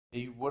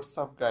Hey, what's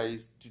up,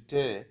 guys?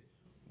 Today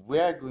we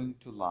are going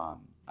to learn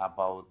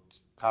about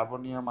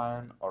carbonium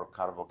ion or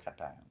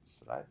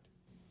carbocations, right?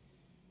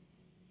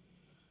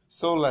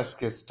 So let's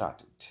get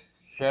started.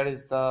 Here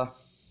is the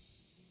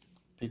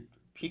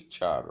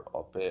picture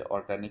of a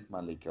organic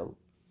molecule.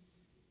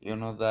 You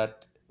know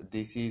that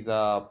this is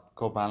a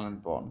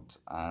covalent bond,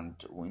 and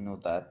we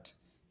know that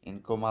in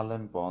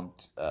covalent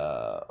bond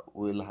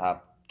we'll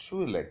have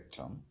two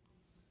electron.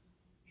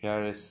 Here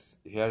are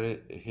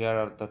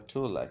the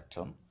two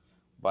electron,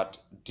 but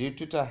due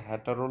to the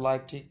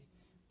heterolytic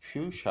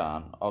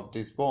fusion of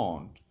this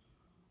bond,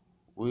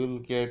 we will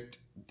get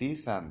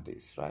this and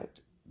this, right?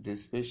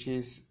 This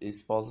species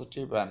is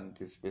positive and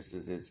this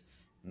species is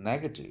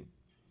negative.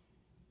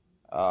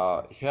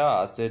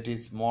 Here Z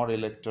is more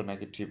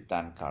electronegative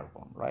than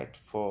carbon, right?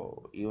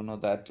 For you know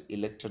that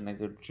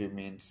electronegativity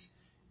means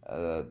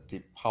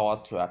the power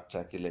to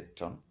attract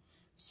electron.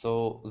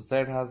 So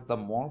Z has the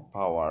more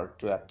power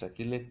to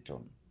attract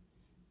electron.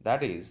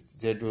 That is,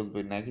 Z will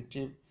be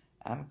negative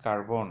and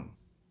carbon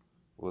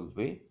will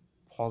be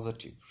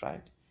positive,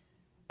 right?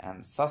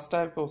 And such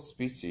type of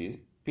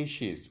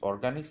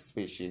organic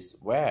species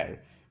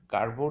where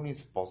carbon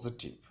is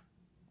positive,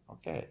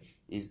 okay,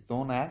 is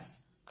known as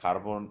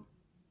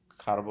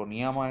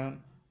carbonium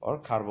ion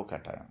or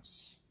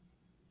carbocations.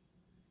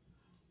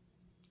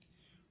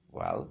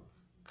 Well,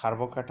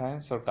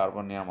 carbocations or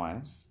carbonium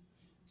ions.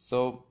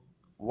 So,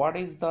 what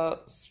is the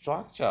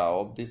structure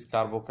of this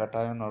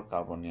carbocation or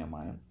carbonium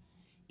ion?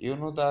 You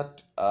know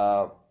that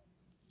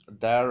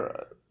there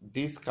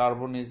this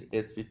carbon is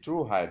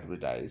sp2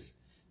 hybridized.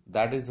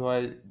 That is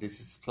why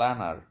this is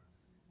planar,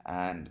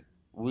 and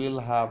we'll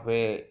have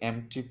a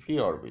empty p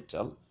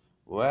orbital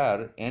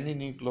where any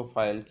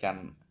nucleophile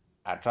can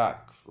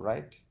attack,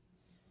 right?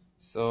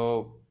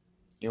 So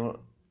you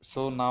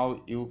so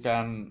now you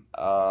can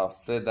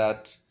say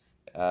that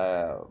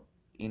uh,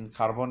 in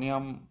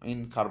carbocation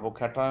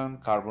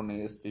carbon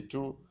is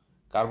sp2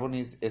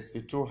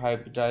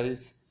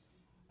 hybridized,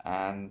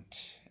 and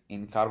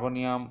in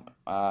carbonium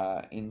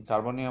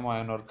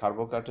ion or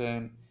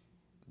carbocation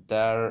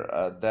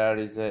there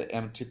is a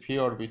empty p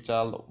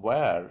orbital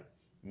where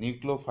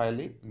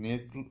nucleophile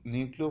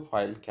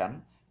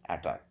can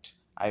attack.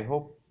 I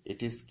hope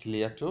it is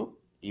clear to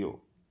you.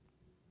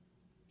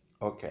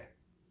 Okay.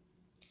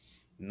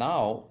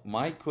 Now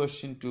my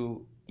question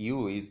to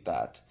you is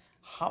that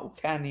how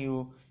can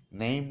you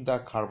name the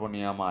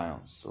carbonium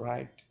ions,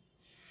 right?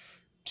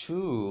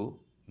 To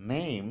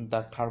name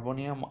the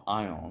carbonium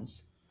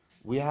ions,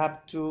 we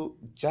have to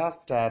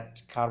just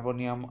add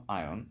carbonium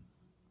ion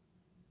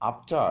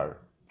after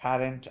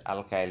parent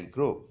alkyl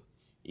group.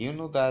 You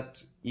know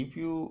that if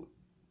you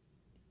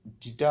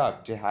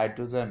deduct a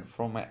hydrogen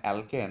from an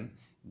alkane,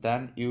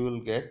 then you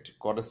will get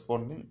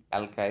corresponding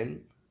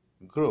alkyl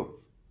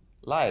group.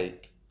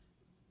 Like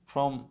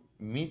from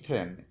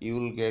methane, you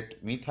will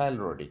get methyl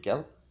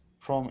radical.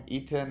 From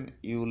ethane,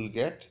 you will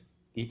get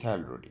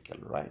ethyl radical,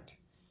 right?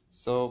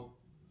 So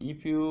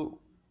if you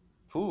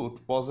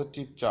put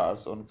positive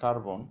charge on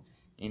carbon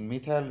in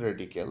methyl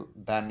radical,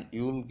 then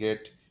you will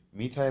get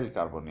methyl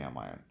carbonium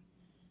ion.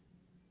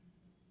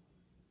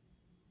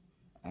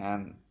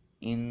 And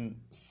in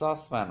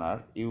such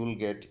manner, you will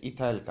get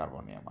ethyl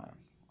carbonium ion.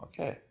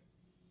 Okay.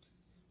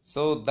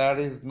 So there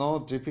is no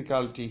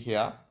difficulty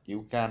here.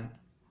 You can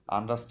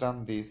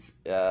understand this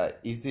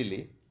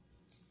easily.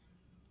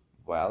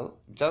 Well,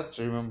 just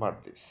remember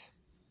this.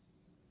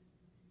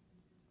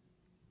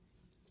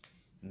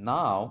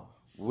 Now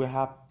we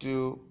have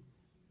to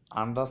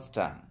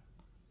understand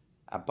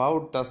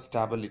about the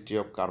stability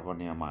of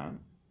carbonium ion.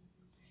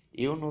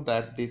 You know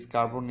that this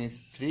carbon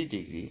is 3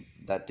 degree,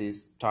 that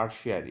is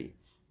tertiary,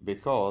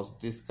 because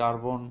this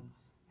carbon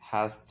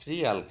has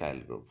 3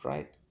 alkyl group,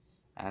 right?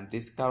 And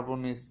this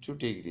carbon is 2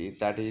 degree,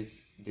 that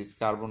is this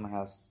carbon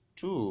has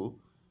 2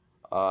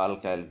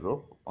 alkyl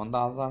group. On the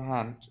other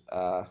hand,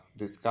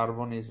 this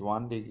carbon is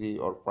 1 degree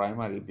or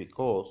primary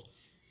because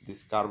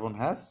this carbon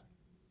has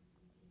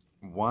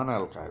 1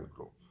 alkyl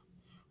group.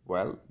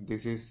 Well,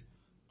 this is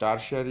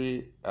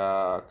tertiary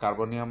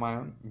carbonium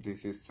ion,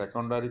 this is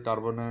secondary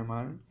carbonium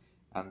ion,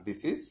 and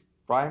this is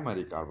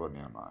primary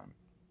carbonium ion.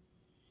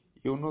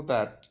 You know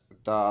that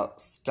the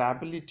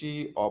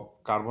stability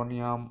of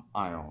carbonium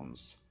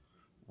ions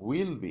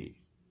will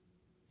be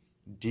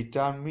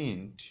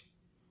determined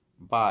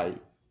by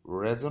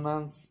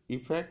resonance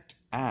effect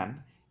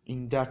and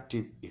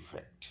inductive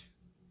effect.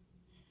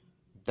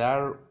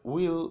 There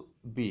will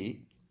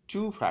be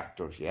two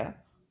factors here.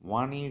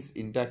 One is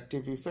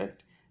inductive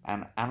effect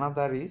and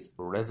another is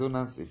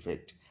resonance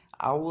effect.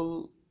 I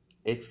will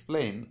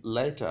explain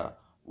later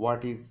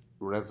what is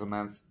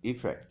resonance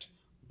effect,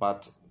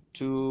 but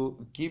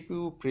to give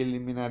you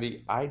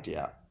preliminary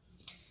idea,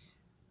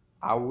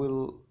 I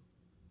will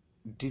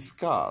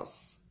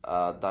discuss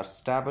the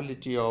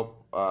stability of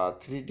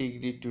 3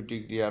 degree, 2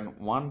 degree and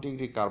 1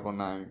 degree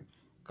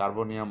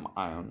carbonium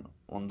ion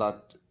on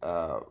that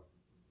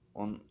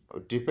on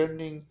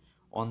depending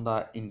on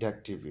the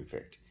inductive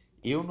effect.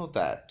 You know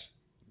that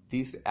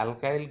this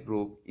alkyl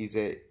group is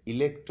a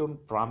electron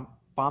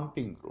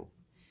pumping group.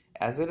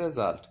 As a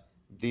result,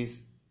 this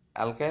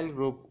alkyl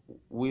group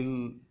will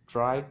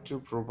try to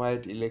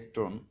provide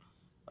electron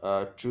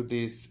to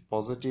this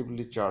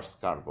positively charged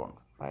carbon,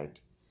 right?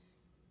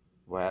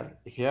 Where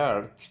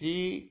here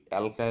three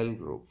alkyl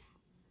group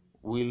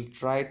will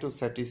try to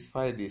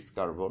satisfy this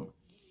carbon,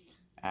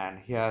 and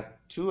here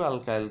two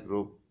alkyl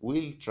group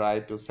will try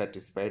to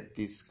satisfy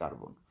this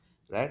carbon,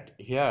 right?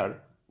 Here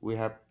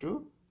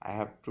I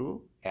have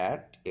to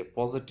add a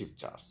positive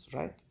charge,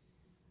 right?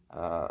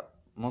 uh,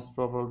 Most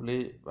probably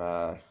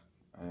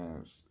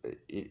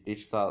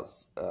it's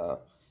a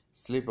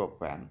slip of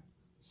pen,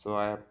 so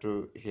I have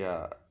to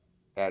here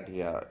add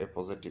here a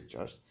positive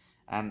charge,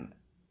 and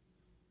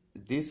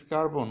this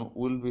carbon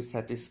will be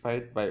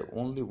satisfied by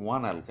only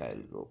one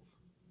alkyl group.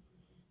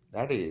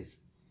 That is,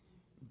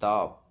 the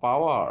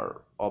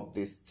power of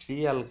this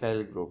three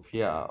alkyl group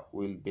here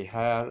will be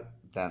higher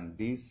than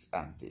this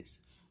and this.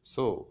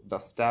 So the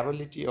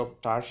stability of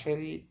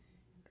tertiary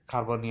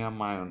carbonium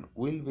ion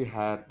will be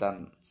higher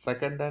than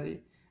secondary,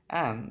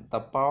 and the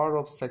power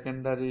of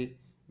secondary,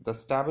 the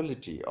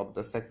stability of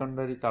the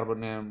secondary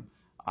carbonium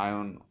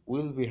ion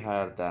will be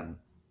higher than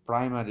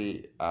primary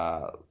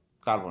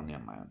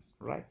carbonium ion,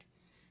 right?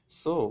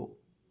 So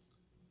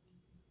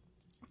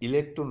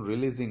electron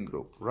releasing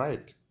group,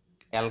 right?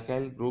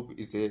 Alkyl group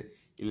is a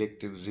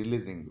electron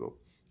releasing group.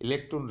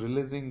 Electron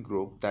releasing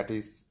group, that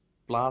is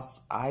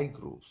plus I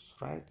groups,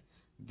 right?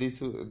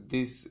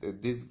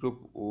 This group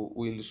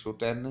will show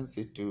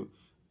tendency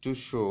to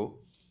show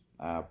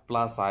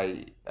plus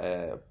I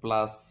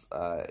plus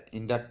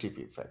inductive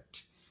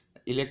effect.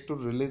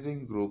 Electron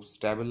releasing groups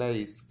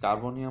stabilize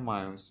carbonium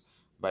ions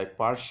by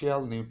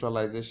partial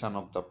neutralization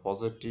of the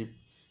positive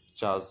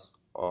charge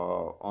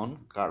on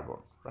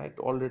carbon, right?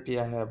 Already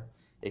I have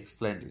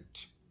explained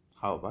it.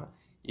 However,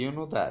 you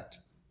know that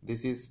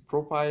this is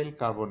propyl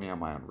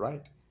carbonium ion,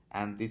 right?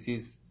 And this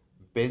is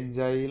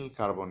benzyl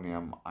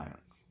carbonium ion.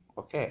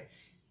 Okay,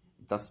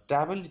 the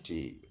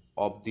stability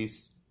of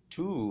these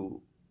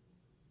two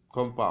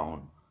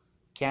compound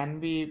can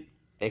be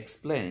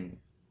explained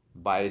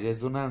by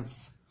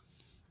resonance,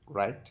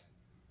 right?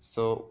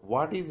 So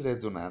what is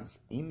resonance?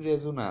 In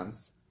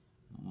resonance,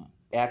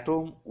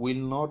 atom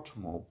will not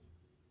move,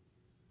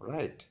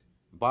 right?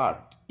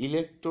 But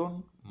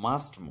electron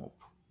must move.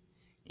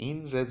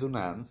 In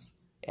resonance,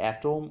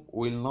 atom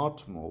will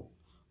not move,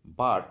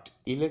 but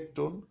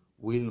electron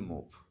will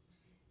move.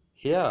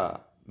 Here,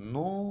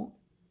 no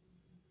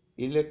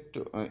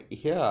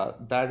here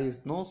there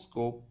is no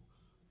scope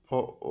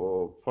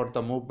for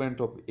the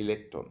movement of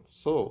electron.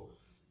 So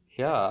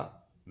here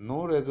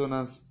no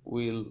resonance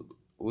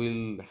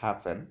will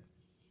happen,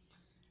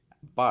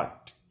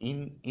 but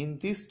in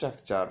this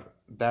structure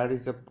there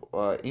is a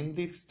in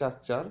this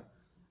structure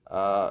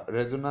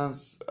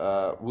resonance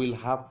will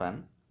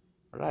happen,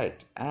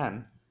 right?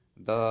 And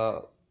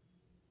the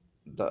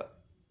the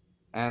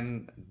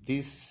and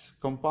this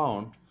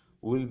compound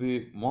will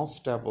be more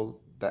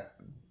stable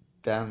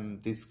than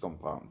this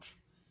compound,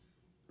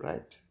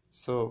 right?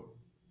 So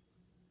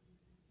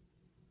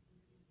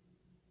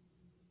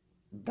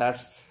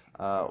that's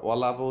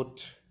all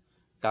about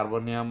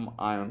carbonium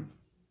ion.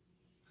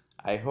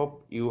 I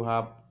hope you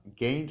have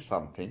gained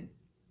something.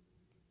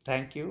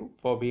 Thank you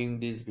for viewing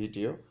this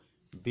video.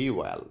 Be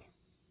well.